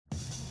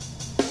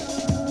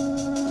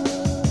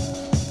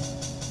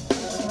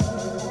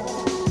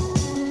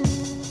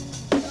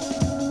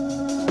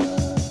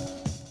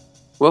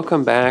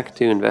Welcome back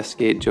to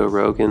Investigate Joe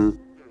Rogan.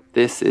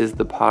 This is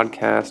the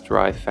podcast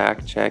where I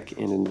fact check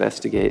and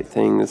investigate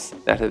things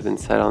that have been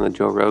said on the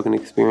Joe Rogan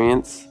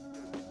Experience.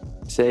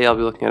 Today I'll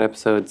be looking at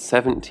episode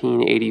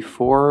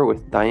 1784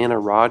 with Diana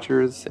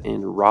Rodgers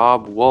and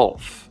Robb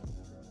Wolf.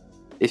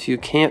 If you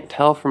can't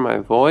tell from my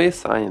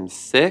voice, I am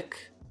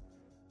sick.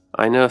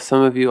 I know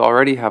some of you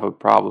already have a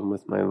problem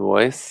with my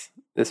voice.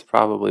 This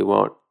probably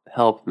won't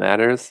help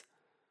matters.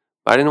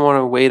 But I didn't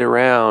want to wait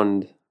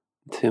around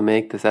to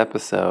make this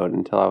episode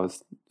until I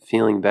was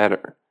feeling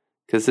better.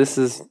 Because this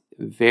is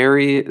a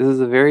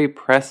very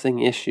pressing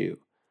issue.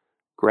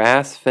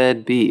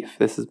 Grass-fed beef.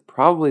 This is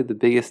probably the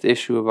biggest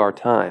issue of our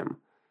time.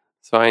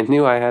 So I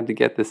knew I had to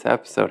get this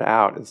episode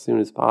out as soon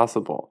as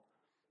possible.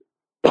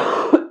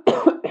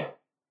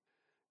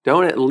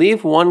 Don't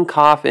leave one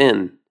cough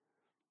in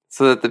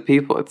so that the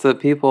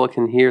people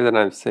can hear that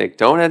I'm sick.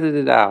 Don't edit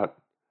it out.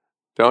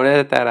 Don't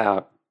edit that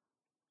out.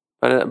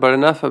 But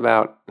enough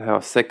about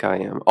how sick I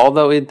am.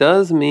 Although it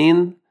does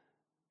mean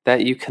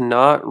that you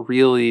cannot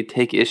really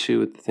take issue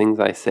with the things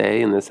I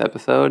say in this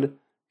episode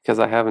because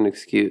I have an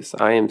excuse.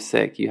 I am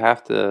sick. You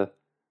have to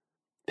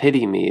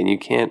pity me and you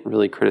can't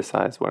really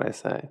criticize what I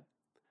say.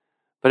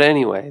 But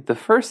anyway, the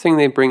first thing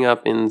they bring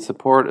up in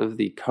support of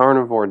the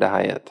carnivore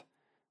diet,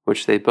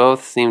 which they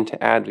both seem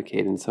to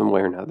advocate in some way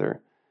or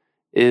another,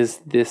 is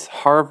this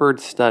Harvard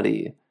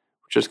study,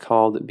 which is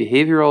called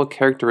Behavioral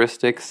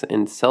Characteristics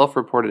and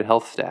Self-Reported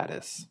Health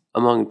Status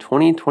among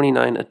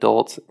 2029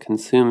 adults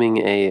consuming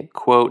a,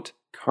 quote,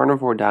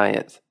 carnivore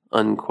diet,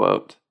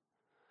 unquote.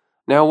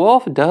 Now,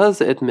 Wolf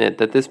does admit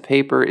that this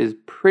paper is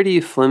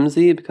pretty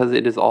flimsy because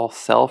it is all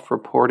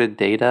self-reported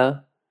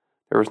data.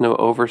 There was no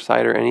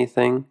oversight or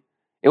anything.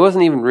 It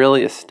wasn't even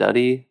really a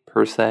study,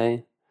 per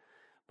se.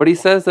 But he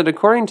says that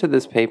according to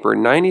this paper,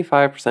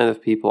 95%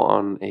 of people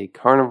on a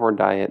carnivore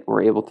diet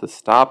were able to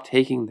stop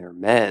taking their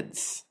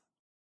meds.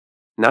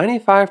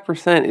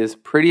 95% is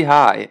pretty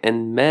high,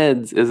 and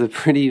meds is a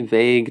pretty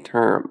vague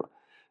term.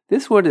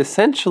 This would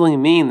essentially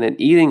mean that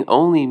eating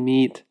only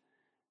meat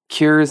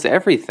cures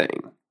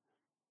everything.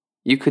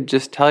 You could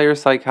just tell your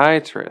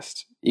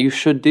psychiatrist, you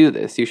should do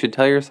this. You should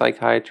tell your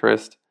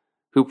psychiatrist,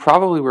 who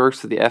probably works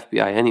for the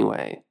FBI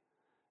anyway,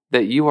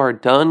 that you are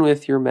done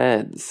with your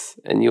meds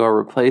and you are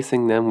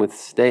replacing them with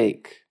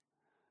steak.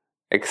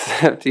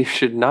 Except you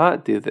should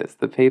not do this.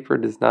 The paper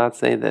does not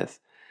say this.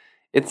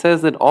 It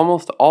says that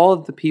almost all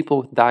of the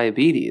people with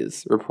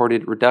diabetes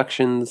reported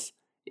reductions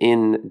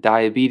in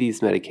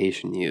diabetes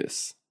medication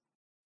use.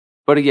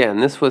 But again,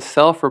 this was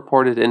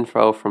self-reported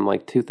info from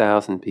like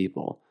 2,000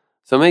 people.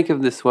 So make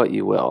of this what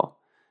you will.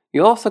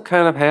 You also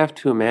kind of have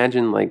to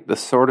imagine like the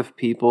sort of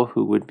people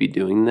who would be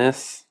doing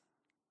this,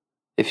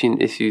 if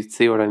you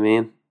see what I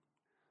mean.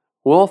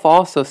 Wolf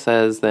also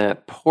says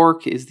that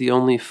pork is the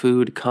only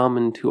food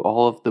common to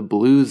all of the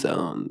blue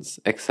zones,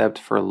 except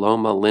for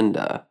Loma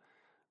Linda,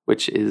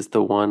 which is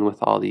the one with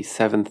all the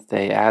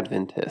Seventh-day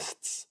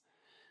Adventists.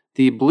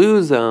 The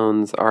blue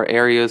zones are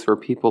areas where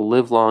people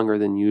live longer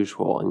than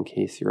usual, in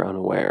case you're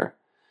unaware.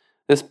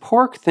 This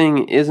pork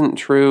thing isn't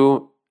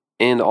true,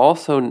 and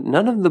also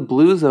none of the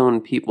blue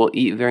zone people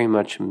eat very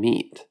much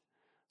meat.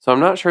 So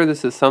I'm not sure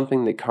this is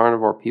something that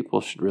carnivore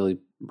people should really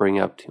bring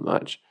up too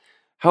much.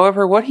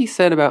 However, what he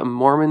said about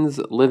Mormons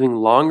living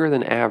longer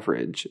than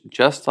average,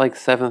 just like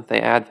Seventh-day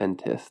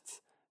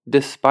Adventists,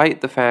 despite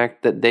the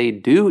fact that they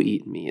do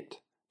eat meat,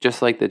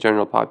 just like the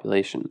general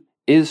population,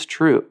 is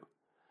true.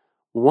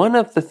 One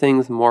of the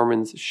things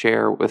Mormons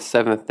share with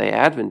Seventh-day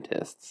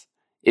Adventists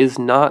is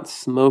not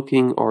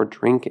smoking or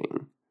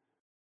drinking.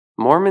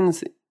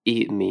 Mormons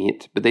eat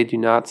meat, but they do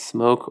not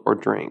smoke or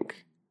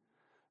drink.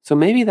 So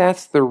maybe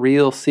that's the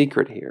real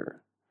secret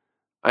here.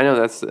 I know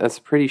that's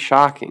pretty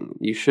shocking.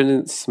 You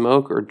shouldn't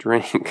smoke or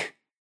drink.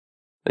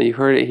 You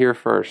heard it here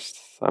first.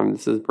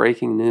 This is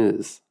breaking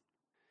news.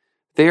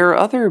 Their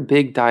other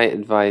big diet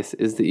advice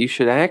is that you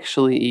should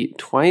actually eat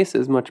twice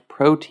as much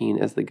protein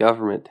as the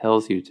government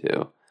tells you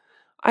to.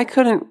 I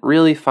couldn't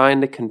really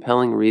find a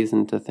compelling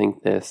reason to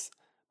think this,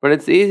 but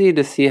it's easy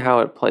to see how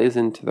it plays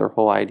into their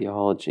whole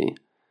ideology.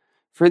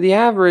 For the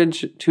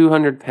average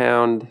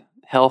 200-pound,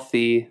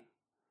 healthy,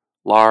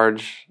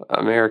 large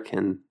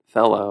American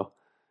fellow,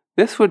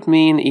 this would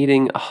mean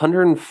eating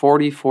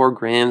 144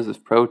 grams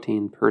of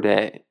protein per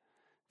day.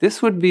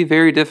 This would be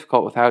very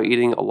difficult without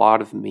eating a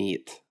lot of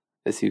meat,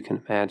 as you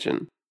can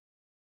imagine.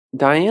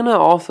 Diana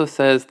also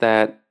says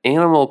that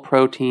animal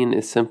protein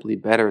is simply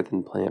better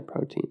than plant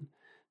protein.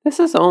 This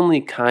is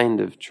only kind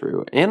of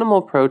true.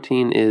 Animal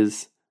protein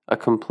is a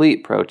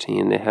complete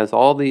protein. It has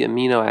all the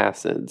amino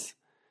acids.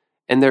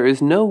 And there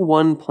is no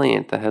one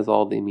plant that has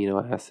all the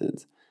amino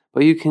acids.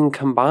 But you can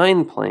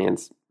combine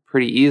plants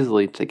pretty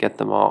easily to get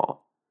them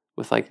all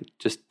with like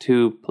just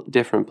two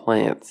different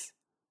plants.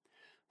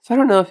 So I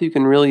don't know if you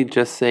can really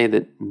just say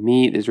that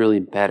meat is really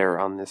better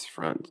on this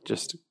front,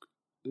 just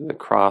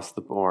across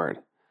the board.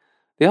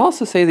 They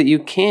also say that you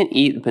can't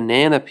eat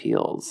banana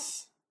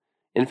peels.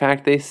 In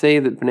fact, they say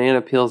that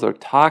banana peels are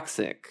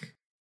toxic.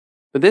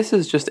 But this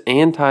is just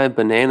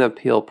anti-banana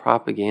peel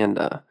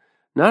propaganda.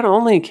 not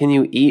only can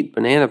you eat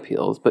banana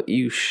peels, but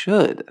you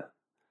should,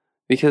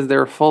 because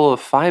they're full of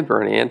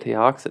fiber and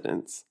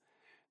antioxidants.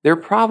 They're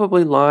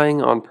probably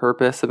lying on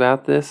purpose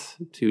about this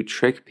to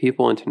trick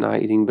people into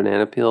not eating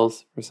banana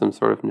peels for some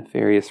sort of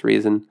nefarious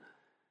reason.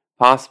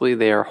 Possibly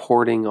they are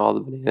hoarding all the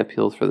banana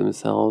peels for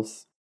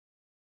themselves.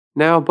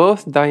 Now,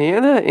 both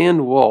Diana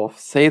and Wolf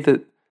say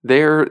that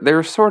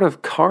their sort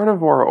of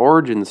carnivore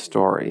origin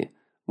story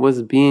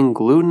was being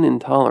gluten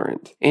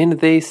intolerant. And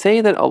they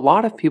say that a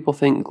lot of people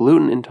think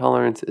gluten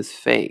intolerance is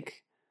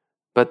fake,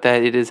 but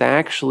that it is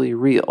actually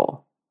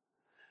real.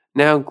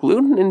 Now,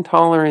 gluten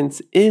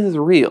intolerance is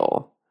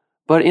real,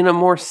 but in a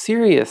more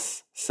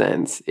serious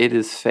sense, it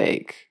is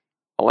fake.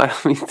 Allow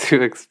me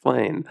to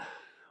explain.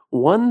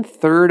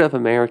 1/3 of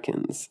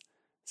Americans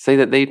say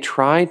that they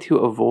try to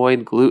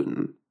avoid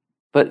gluten,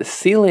 but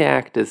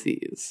celiac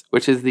disease,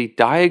 which is the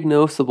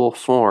diagnosable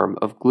form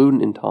of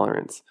gluten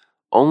intolerance,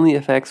 only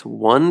affects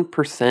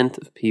 1%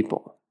 of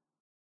people.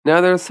 Now,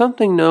 there's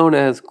something known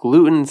as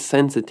gluten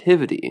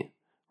sensitivity,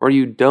 where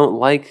you don't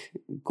like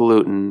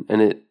gluten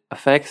and it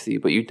affects you,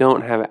 but you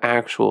don't have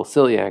actual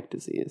celiac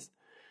disease.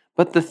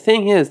 But the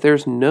thing is,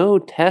 there's no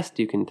test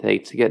you can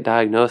take to get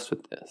diagnosed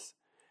with this.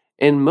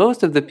 And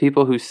most of the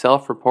people who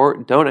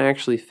self-report don't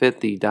actually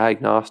fit the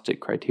diagnostic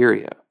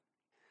criteria.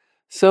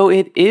 So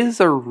it is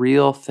a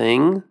real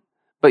thing,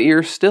 but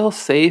you're still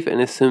safe in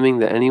assuming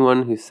that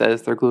anyone who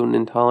says they're gluten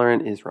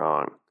intolerant is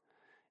wrong.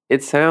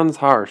 It sounds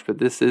harsh, but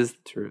this is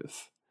the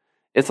truth.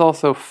 It's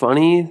also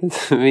funny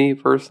to me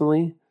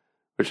personally,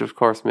 which of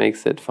course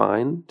makes it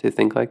fine to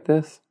think like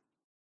this.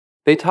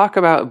 They talk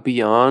about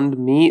Beyond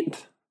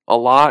Meat a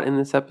lot in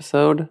this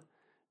episode,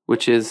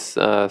 which is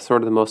sort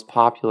of the most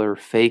popular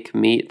fake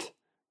meat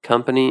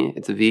company.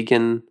 It's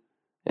vegan,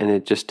 and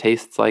it just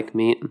tastes like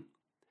meat.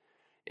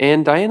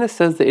 And Diana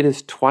says that it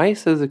is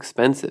twice as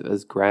expensive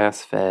as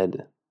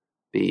grass-fed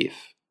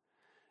beef.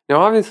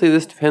 Now, obviously,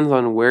 this depends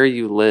on where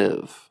you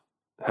live,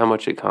 how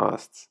much it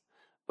costs.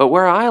 But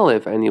where I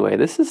live, anyway,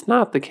 this is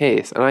not the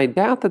case, and I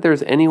doubt that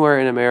there's anywhere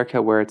in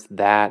America where it's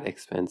that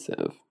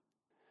expensive.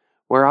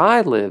 Where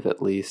I live,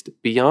 at least,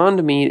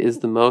 Beyond Meat is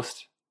the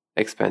most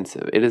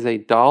expensive. It is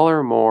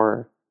 $1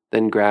 more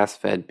than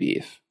grass-fed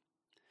beef.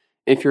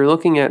 If you're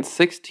looking at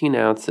 16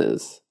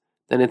 ounces,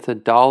 then it's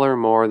 $1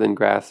 more than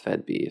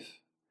grass-fed beef.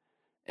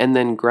 And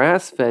then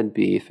grass-fed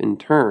beef, in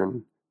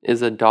turn,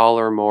 is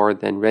 $1 more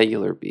than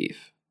regular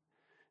beef.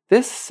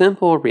 This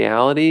simple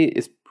reality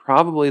is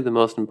probably the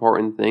most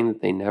important thing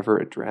that they never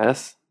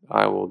address.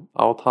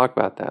 I'll talk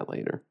about that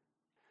later.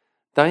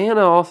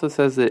 Diana also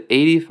says that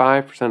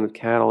 85% of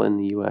cattle in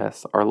the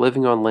US are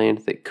living on land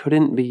that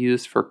couldn't be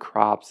used for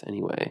crops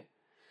anyway.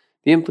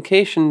 The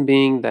implication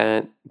being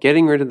that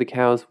getting rid of the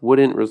cows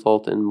wouldn't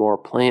result in more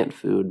plant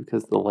food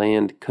because the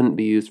land couldn't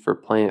be used for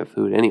plant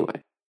food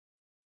anyway.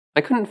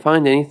 I couldn't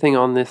find anything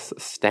on this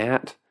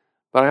stat,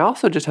 but I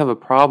also just have a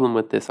problem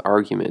with this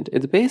argument.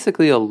 It's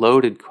basically a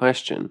loaded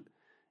question.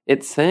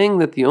 It's saying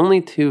that the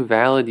only two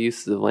valid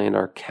uses of land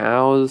are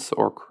cows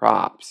or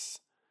crops,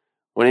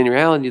 when in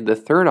reality the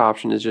third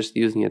option is just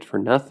using it for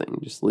nothing,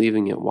 just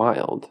leaving it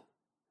wild.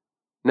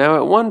 Now,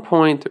 at one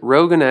point,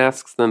 Rogan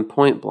asks them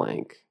point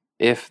blank,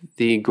 if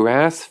the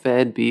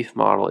grass-fed beef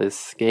model is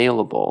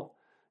scalable,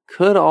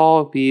 could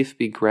all beef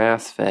be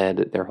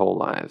grass-fed their whole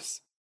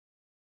lives?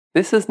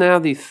 This is now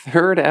the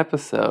third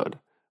episode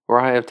where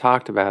I have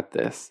talked about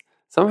this.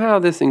 Somehow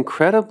this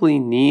incredibly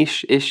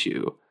niche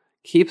issue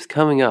keeps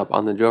coming up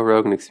on the Joe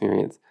Rogan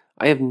Experience.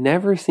 I have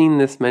never seen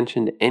this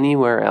mentioned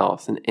anywhere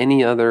else in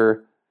any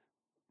other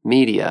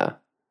media,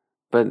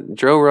 but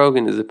Joe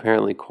Rogan is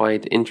apparently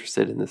quite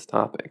interested in this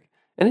topic.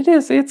 And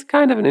it's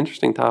kind of an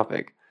interesting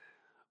topic.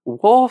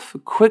 Wolf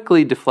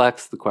quickly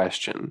deflects the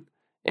question,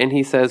 and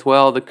he says,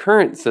 well, the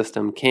current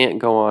system can't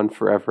go on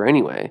forever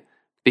anyway,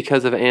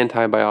 because of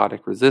antibiotic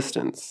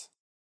resistance.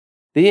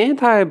 The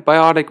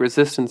antibiotic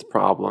resistance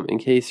problem, in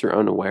case you're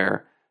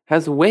unaware,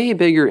 has way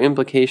bigger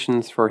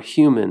implications for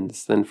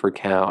humans than for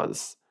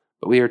cows,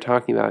 but we are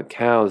talking about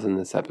cows in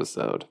this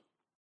episode.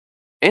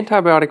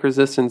 Antibiotic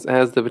resistance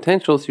has the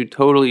potential to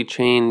totally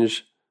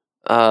change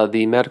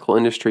the medical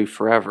industry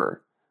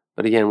forever,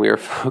 but again, we are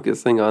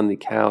focusing on the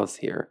cows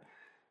here.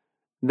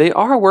 They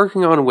are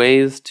working on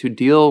ways to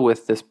deal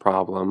with this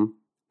problem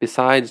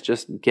besides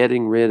just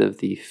getting rid of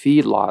the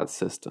feedlot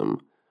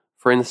system.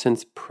 For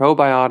instance,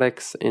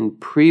 probiotics and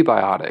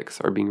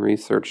prebiotics are being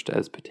researched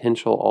as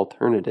potential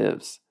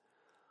alternatives.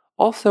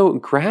 Also,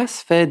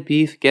 grass-fed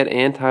beef get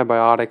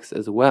antibiotics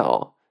as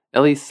well.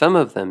 At least some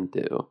of them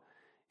do.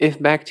 If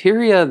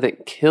bacteria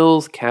that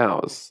kills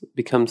cows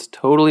becomes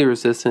totally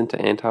resistant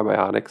to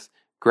antibiotics,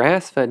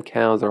 grass-fed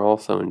cows are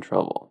also in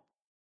trouble.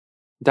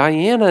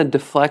 Diana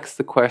deflects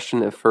the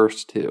question at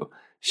first too.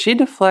 She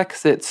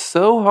deflects it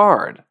so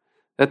hard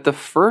that the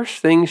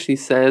first thing she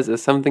says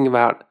is something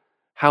about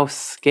how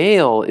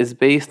scale is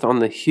based on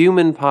the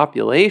human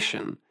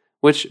population,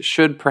 which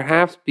should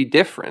perhaps be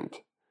different.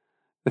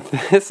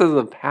 This is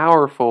a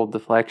powerful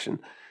deflection.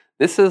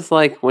 This is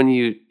like when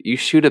you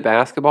shoot a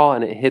basketball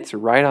and it hits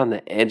right on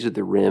the edge of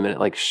the rim and it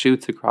like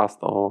shoots across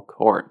the whole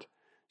court.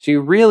 She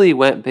really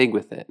went big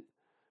with it.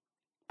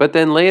 But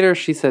then later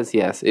she says,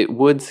 yes, it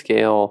would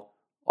scale.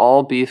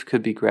 All beef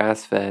could be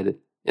grass-fed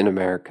in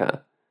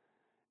America.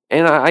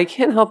 And I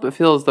can't help but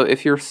feel as though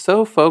if you're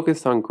so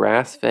focused on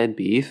grass-fed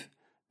beef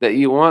that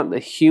you want the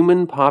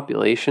human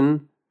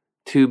population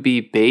to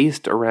be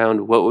based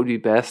around what would be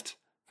best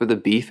for the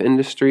beef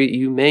industry,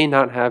 you may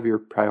not have your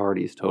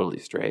priorities totally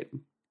straight.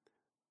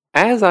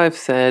 As I've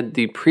said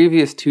the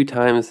previous 2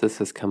 times this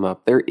has come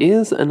up, there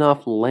is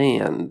enough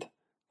land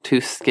to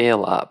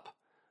scale up.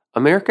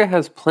 America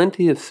has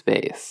plenty of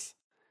space.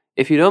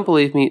 If you don't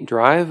believe me,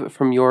 drive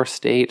from your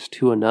state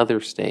to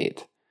another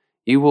state.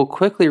 You will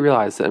quickly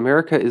realize that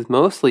America is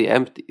mostly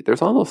empty.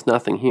 There's almost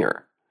nothing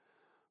here.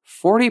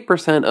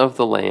 40% of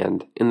the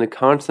land in the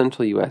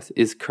continental US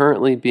is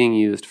currently being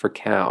used for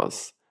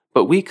cows,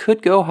 but we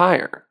could go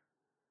higher.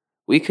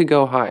 We could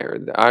go higher.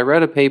 I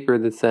read a paper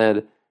that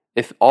said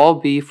if all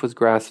beef was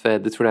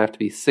grass-fed, this would have to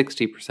be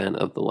 60%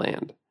 of the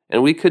land.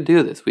 And we could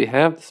do this. We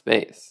have the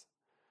space.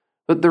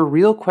 But the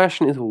real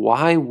question is,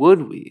 why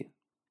would we?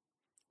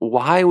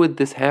 Why would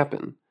this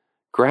happen?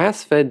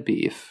 Grass-fed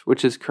beef,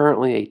 which is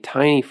currently a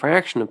tiny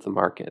fraction of the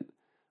market,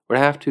 would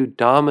have to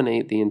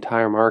dominate the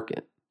entire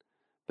market.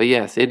 But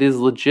yes, it is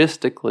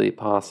logistically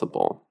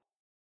possible.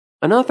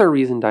 Another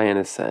reason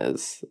Diana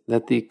says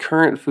that the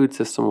current food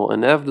system will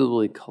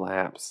inevitably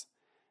collapse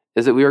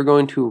is that we are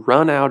going to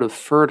run out of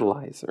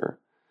fertilizer,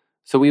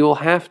 so we will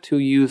have to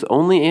use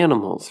only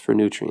animals for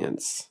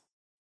nutrients.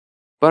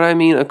 But I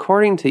mean,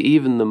 according to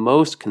even the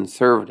most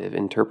conservative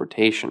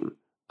interpretation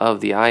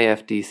of the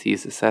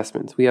IFDC's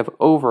assessments, we have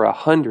over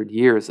 100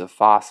 years of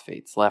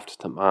phosphates left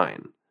to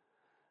mine.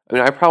 I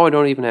mean, I probably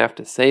don't even have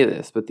to say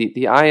this, but the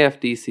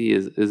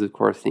IFDC is of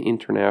course the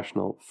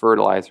International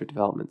Fertilizer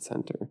Development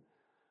Center.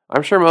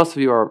 I'm sure most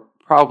of you are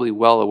probably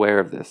well aware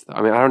of this, though.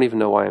 I mean, I don't even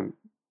know why I'm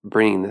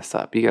bringing this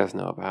up. You guys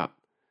know about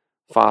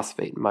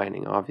phosphate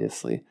mining,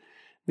 obviously.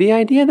 The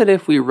idea that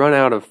if we run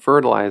out of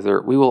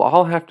fertilizer, we will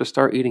all have to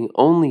start eating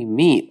only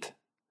meat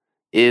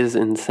is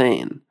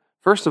insane.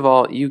 First of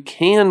all, you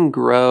can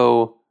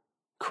grow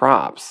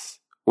crops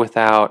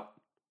without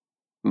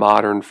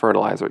modern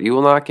fertilizer. You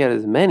will not get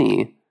as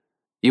many.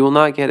 You will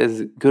not get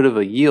as good of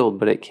a yield,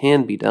 but it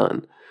can be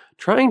done.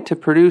 Trying to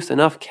produce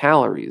enough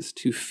calories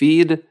to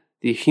feed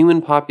the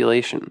human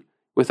population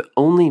with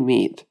only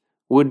meat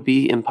would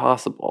be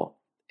impossible.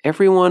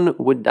 Everyone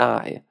would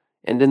die,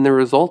 and in the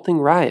resulting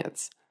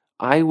riots,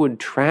 I would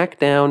track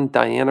down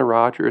Diana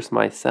Rodgers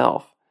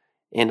myself,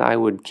 and I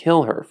would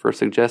kill her for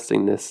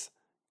suggesting this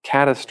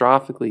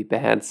catastrophically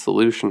bad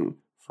solution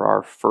for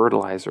our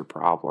fertilizer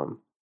problem.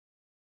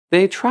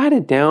 They try to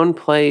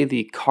downplay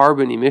the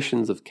carbon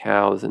emissions of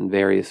cows in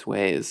various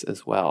ways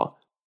as well.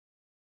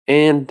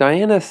 And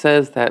Diana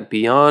says that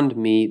Beyond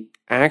Meat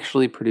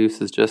actually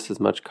produces just as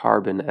much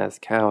carbon as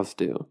cows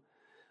do.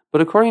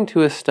 But according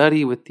to a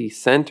study with the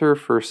Center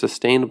for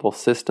Sustainable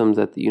Systems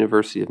at the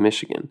University of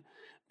Michigan,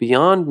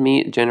 Beyond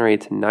Meat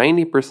generates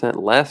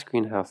 90% less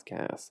greenhouse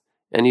gas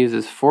and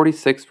uses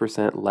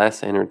 46%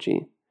 less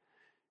energy.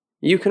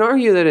 You can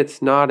argue that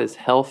it's not as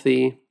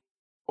healthy,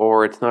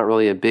 or it's not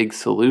really a big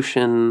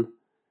solution,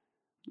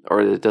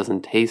 or that it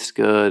doesn't taste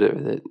good,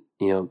 or that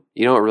you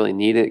don't really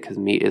need it because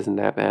meat isn't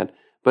that bad.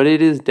 But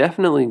it is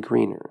definitely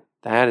greener.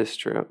 That is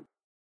true.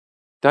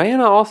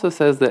 Diana also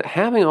says that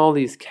having all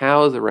these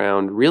cows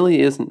around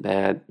really isn't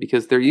bad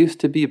because there used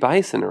to be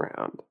bison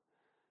around.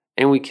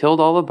 And we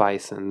killed all the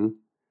bison,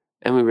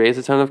 and we raised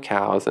a ton of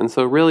cows, and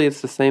so really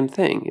it's the same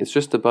thing. It's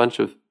just a bunch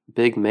of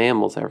big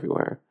mammals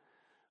everywhere.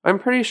 I'm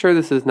pretty sure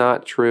this is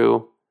not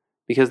true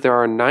because there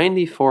are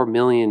 94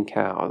 million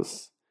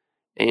cows,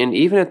 and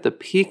even at the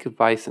peak of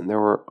bison, there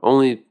were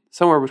only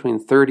somewhere between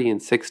 30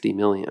 and 60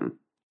 million.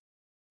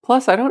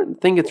 Plus, I don't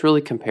think it's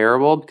really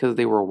comparable because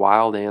they were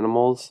wild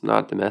animals,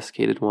 not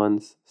domesticated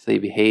ones, so they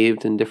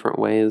behaved in different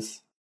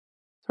ways.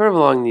 Sort of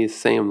along these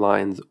same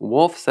lines,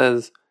 Wolf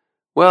says,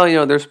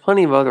 well, there's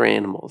plenty of other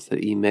animals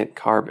that emit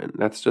carbon.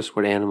 That's just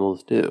what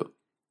animals do.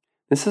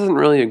 This isn't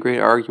really a great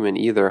argument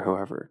either,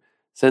 however,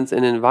 since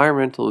an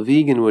environmental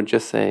vegan would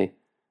just say,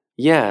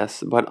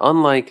 yes, but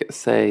unlike,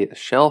 say,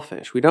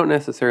 shellfish, we don't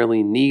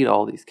necessarily need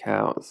all these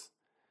cows.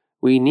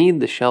 We need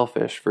the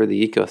shellfish for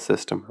the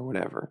ecosystem or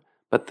whatever,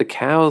 but the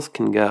cows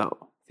can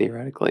go,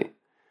 theoretically.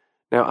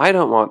 Now, I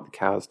don't want the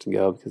cows to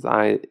go because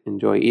I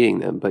enjoy eating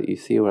them, but you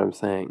see what I'm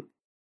saying.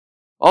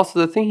 Also,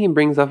 the thing he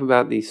brings up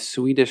about the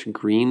Swedish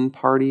Green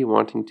Party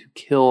wanting to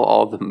kill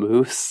all the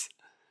moose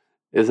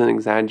is an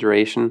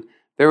exaggeration.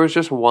 There was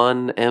just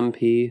one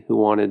MP who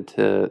wanted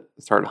to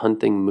start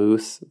hunting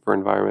moose for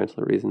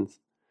environmental reasons,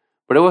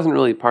 but it wasn't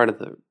really part of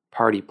the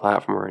party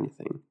platform or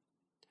anything.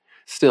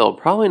 Still,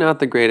 probably not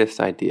the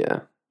greatest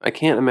idea. I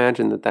can't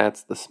imagine that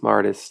that's the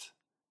smartest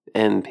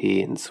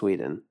MP in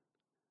Sweden.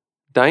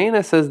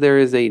 Diana says there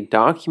is a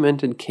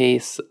documented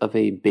case of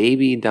a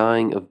baby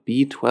dying of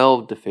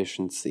B12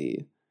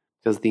 deficiency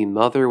because the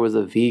mother was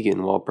a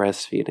vegan while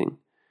breastfeeding.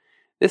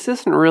 This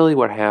isn't really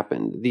what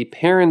happened. The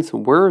parents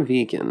were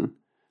vegan,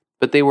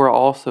 but they were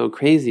also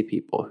crazy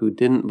people who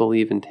didn't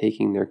believe in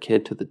taking their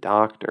kid to the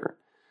doctor.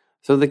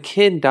 So the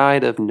kid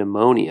died of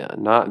pneumonia,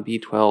 not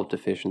B12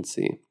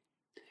 deficiency.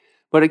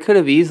 But it could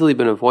have easily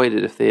been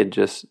avoided if they had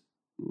just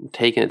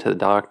taken it to the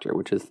doctor,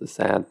 which is the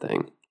sad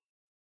thing.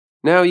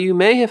 Now, you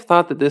may have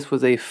thought that this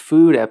was a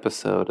food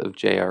episode of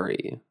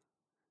JRE.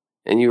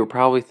 And you were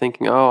probably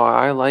thinking, oh,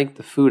 I like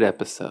the food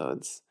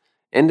episodes.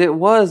 And it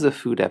was a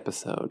food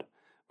episode.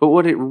 But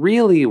what it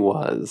really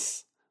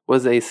was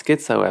a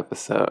schizo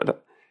episode.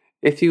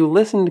 If you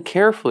listened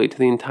carefully to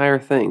the entire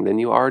thing, then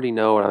you already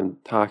know what I'm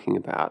talking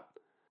about.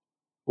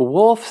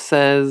 Wolf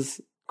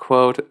says,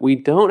 quote, "We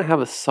don't have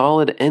a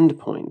solid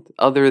endpoint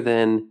other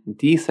than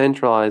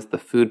decentralize the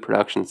food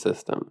production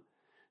system."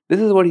 This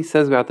is what he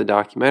says about the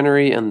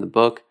documentary and the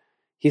book.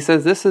 He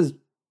says this is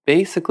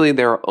basically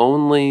their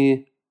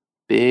only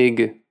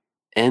big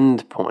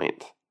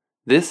endpoint.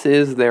 This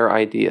is their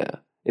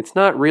idea. It's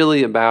not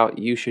really about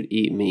you should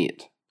eat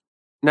meat.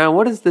 Now,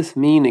 what does this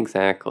mean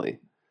exactly?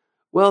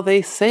 Well,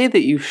 they say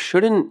that you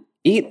shouldn't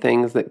eat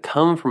things that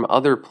come from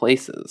other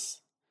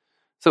places.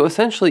 So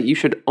essentially, you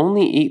should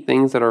only eat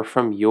things that are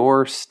from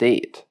your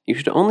state. You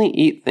should only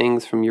eat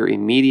things from your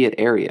immediate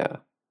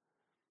area.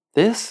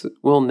 This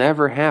will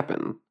never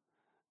happen.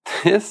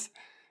 This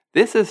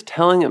is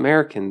telling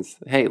Americans,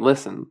 hey,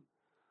 listen,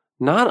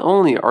 not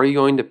only are you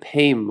going to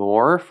pay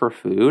more for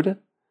food,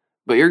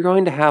 but you're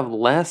going to have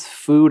less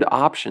food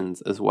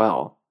options as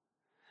well.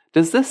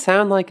 Does this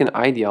sound like an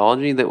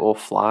ideology that will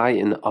fly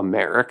in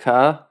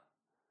America?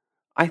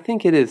 I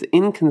think it is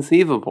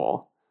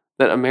inconceivable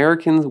that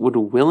Americans would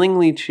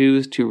willingly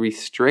choose to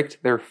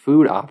restrict their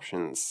food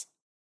options.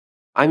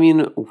 I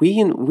mean, we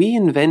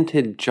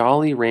invented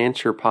Jolly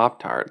Rancher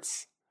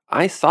Pop-Tarts.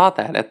 I saw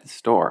that at the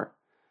store.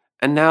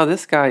 And now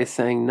this guy is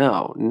saying,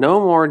 no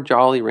more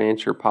Jolly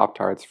Rancher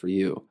Pop-Tarts for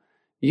you.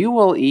 You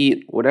will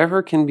eat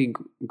whatever can be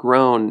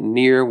grown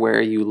near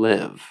where you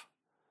live.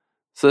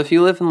 So if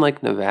you live in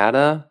like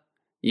Nevada,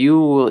 you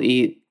will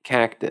eat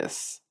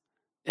cactus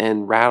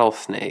and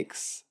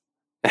rattlesnakes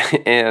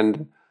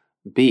and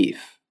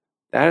beef.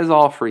 That is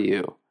all for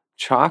you.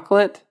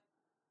 Chocolate?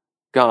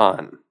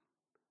 Gone.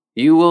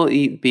 You will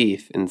eat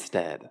beef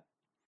instead.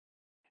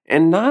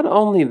 And not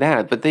only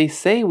that, but they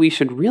say we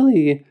should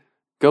really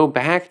go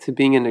back to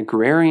being an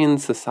agrarian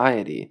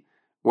society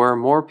where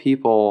more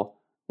people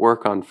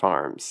work on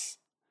farms.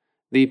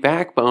 The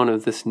backbone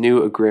of this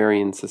new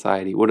agrarian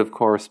society would, of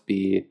course,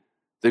 be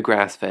the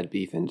grass-fed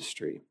beef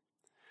industry.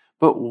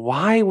 But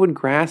why would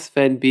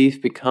grass-fed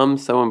beef become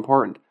so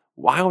important?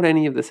 Why would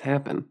any of this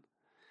happen?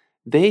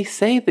 They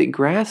say that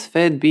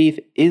grass-fed beef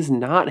is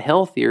not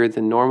healthier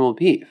than normal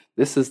beef.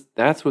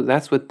 That's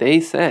what they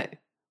say.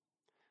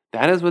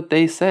 That is what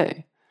they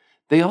say.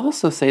 They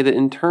also say that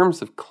in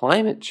terms of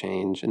climate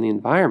change and the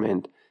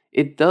environment,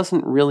 it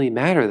doesn't really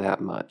matter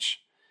that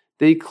much.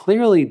 They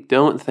clearly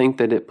don't think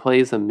that it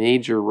plays a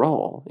major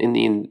role in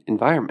the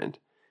environment.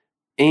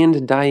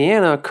 And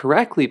Diana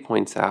correctly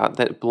points out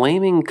that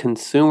blaming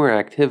consumer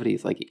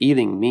activities like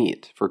eating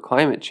meat for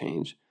climate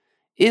change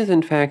is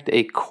in fact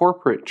a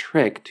corporate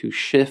trick to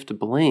shift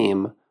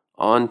blame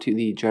onto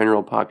the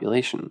general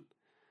population.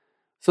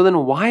 So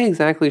then why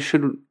exactly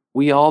should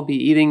we all be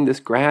eating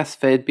this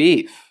grass-fed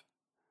beef?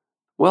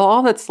 Well,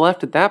 all that's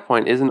left at that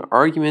point is an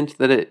argument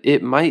that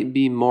it might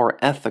be more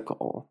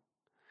ethical.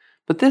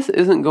 But this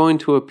isn't going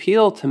to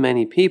appeal to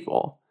many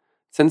people,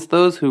 since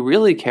those who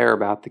really care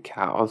about the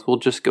cows will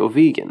just go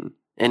vegan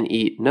and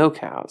eat no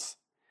cows.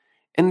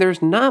 And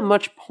there's not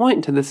much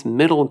point to this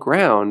middle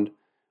ground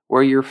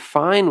where you're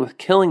fine with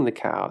killing the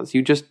cows,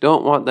 you just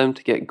don't want them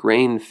to get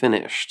grain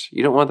finished.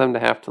 You don't want them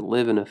to have to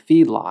live in a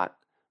feedlot,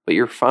 but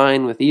you're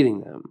fine with eating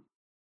them.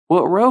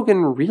 What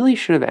Rogan really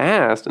should have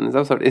asked in this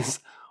episode is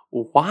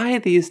why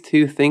these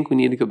two think we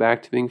need to go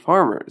back to being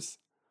farmers.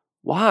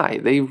 Why?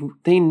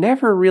 They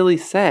never really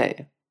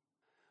say.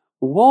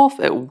 Wolf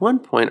at one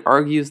point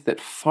argues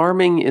that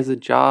farming is a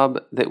job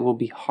that will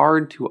be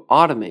hard to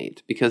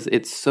automate because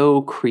it's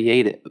so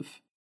creative.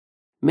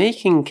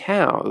 Making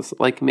cows,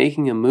 like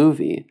making a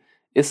movie,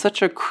 is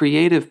such a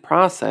creative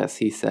process,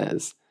 he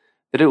says,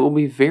 that it will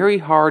be very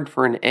hard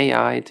for an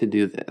AI to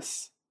do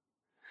this.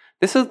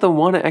 This is the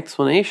one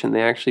explanation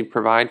they actually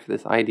provide for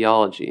this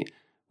ideology,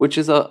 which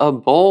is a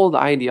bold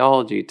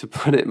ideology, to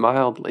put it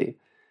mildly.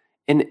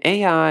 An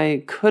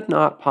AI could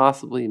not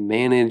possibly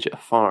manage a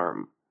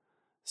farm,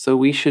 so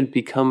we should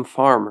become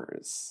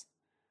farmers.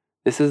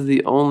 This is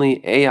the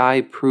only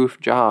AI-proof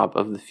job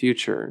of the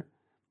future,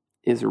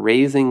 is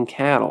raising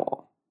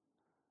cattle.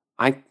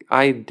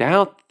 I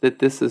doubt that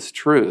this is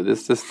true.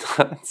 This does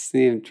not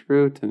seem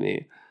true to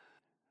me.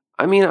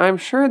 I mean, I'm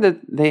sure that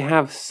they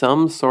have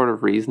some sort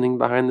of reasoning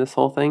behind this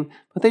whole thing,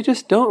 but they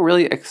just don't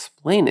really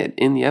explain it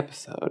in the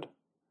episode.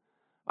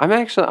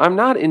 I'm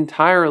not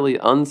entirely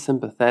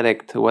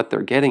unsympathetic to what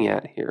they're getting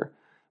at here,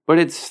 but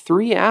it's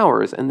 3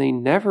 hours and they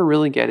never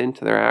really get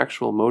into their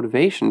actual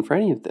motivation for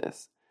any of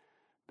this.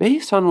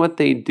 Based on what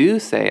they do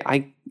say,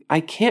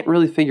 I can't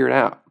really figure it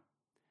out.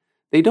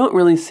 They don't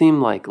really seem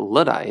like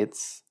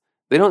Luddites.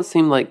 They don't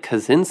seem like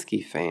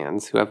Kaczynski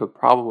fans who have a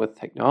problem with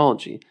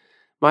technology,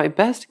 My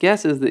best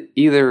guess is that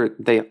either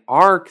they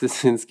are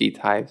Kaczynski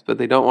types, but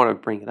they don't want to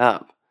bring it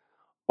up,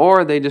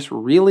 or they just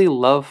really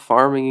love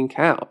farming and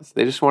cows.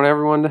 They just want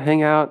everyone to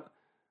hang out,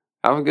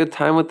 have a good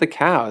time with the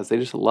cows. They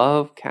just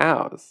love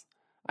cows.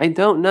 I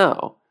don't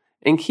know.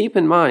 And keep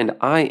in mind,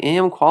 I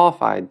am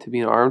qualified to be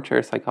an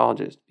armchair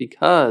psychologist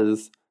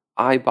because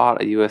I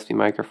bought a USB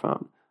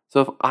microphone.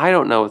 So if I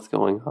don't know what's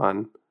going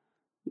on,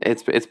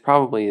 it's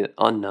probably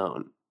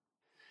unknown.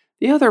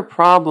 The other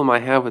problem I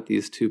have with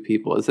these two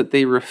people is that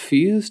they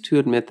refuse to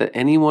admit that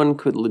anyone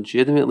could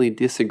legitimately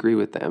disagree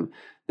with them.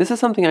 This is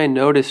something I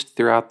noticed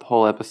throughout the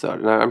whole episode,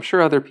 and I'm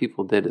sure other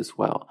people did as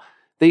well.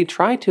 They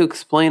try to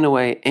explain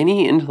away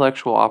any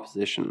intellectual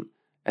opposition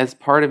as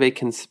part of a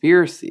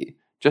conspiracy,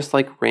 just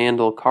like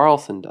Randall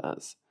Carlson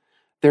does.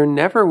 They're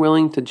never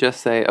willing to just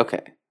say,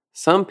 okay,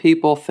 some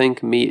people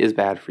think meat is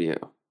bad for you,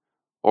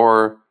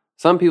 or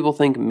some people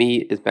think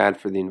meat is bad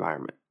for the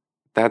environment.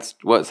 That's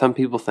what some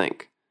people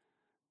think.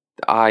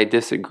 I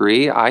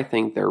disagree. I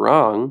think they're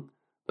wrong,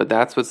 but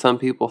that's what some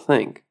people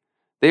think.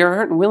 They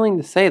aren't willing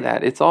to say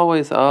that. It's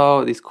always,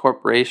 oh, these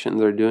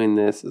corporations are doing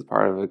this as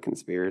part of a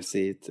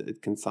conspiracy to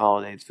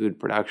consolidate food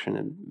production,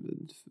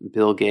 and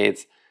Bill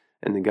Gates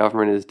and the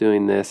government is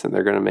doing this, and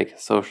they're going to make a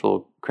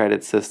social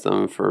credit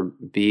system for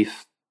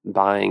beef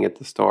buying at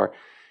the store.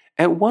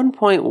 At one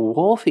point,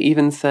 Wolf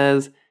even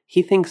says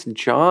he thinks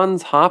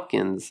Johns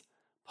Hopkins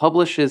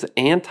publishes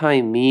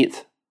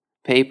anti-meat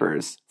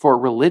papers for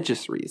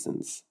religious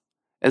reasons,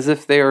 as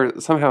if they are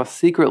somehow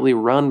secretly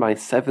run by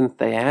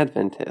Seventh-day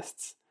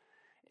Adventists.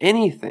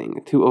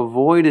 Anything to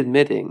avoid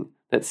admitting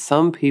that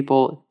some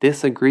people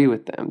disagree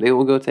with them. They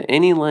will go to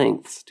any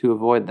lengths to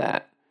avoid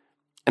that.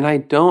 And I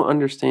don't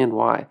understand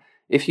why.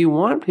 If you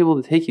want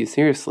people to take you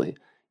seriously,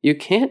 you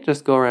can't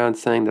just go around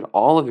saying that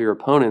all of your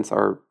opponents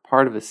are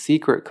part of a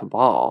secret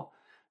cabal.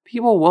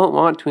 People won't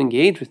want to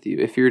engage with you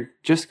if you're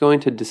just going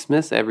to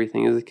dismiss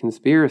everything as a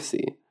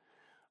conspiracy.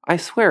 I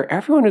swear,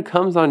 everyone who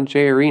comes on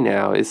JRE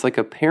now is like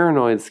a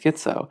paranoid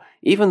schizo.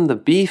 Even the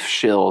beef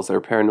shills are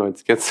paranoid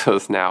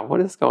schizos now.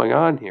 What is going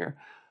on here?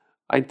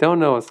 I don't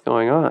know what's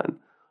going on.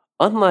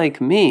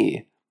 Unlike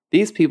me,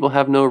 these people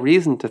have no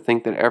reason to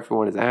think that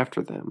everyone is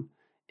after them.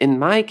 In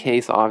my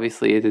case,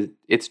 obviously,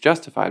 it's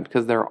justified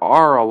because there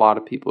are a lot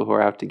of people who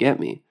are out to get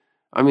me.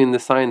 I mean, the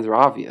signs are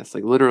obvious.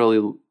 Like,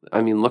 literally,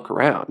 I mean, look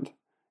around.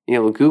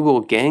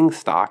 Google gang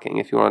stalking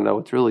if you want to know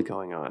what's really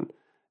going on.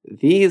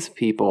 These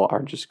people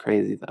are just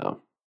crazy,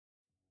 though.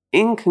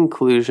 In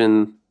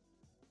conclusion,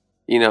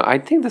 I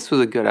think this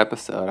was a good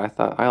episode.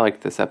 I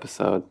liked this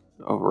episode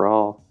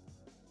overall.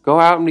 Go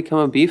out and become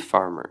a beef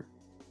farmer.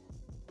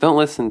 Don't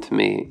listen to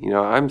me.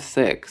 I'm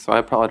sick, so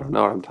I probably don't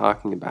know what I'm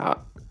talking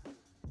about.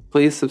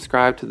 Please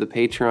subscribe to the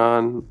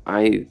Patreon.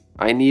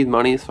 I need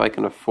money so I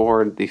can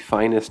afford the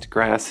finest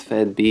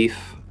grass-fed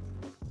beef.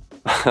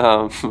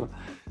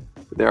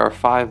 There are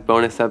 5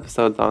 bonus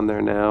episodes on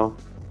there now.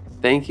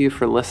 Thank you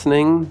for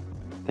listening.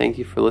 Thank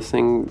you for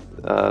listening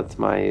to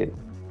my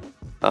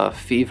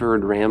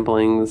fevered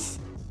ramblings.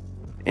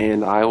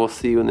 And I will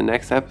see you in the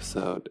next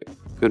episode.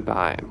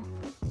 Goodbye.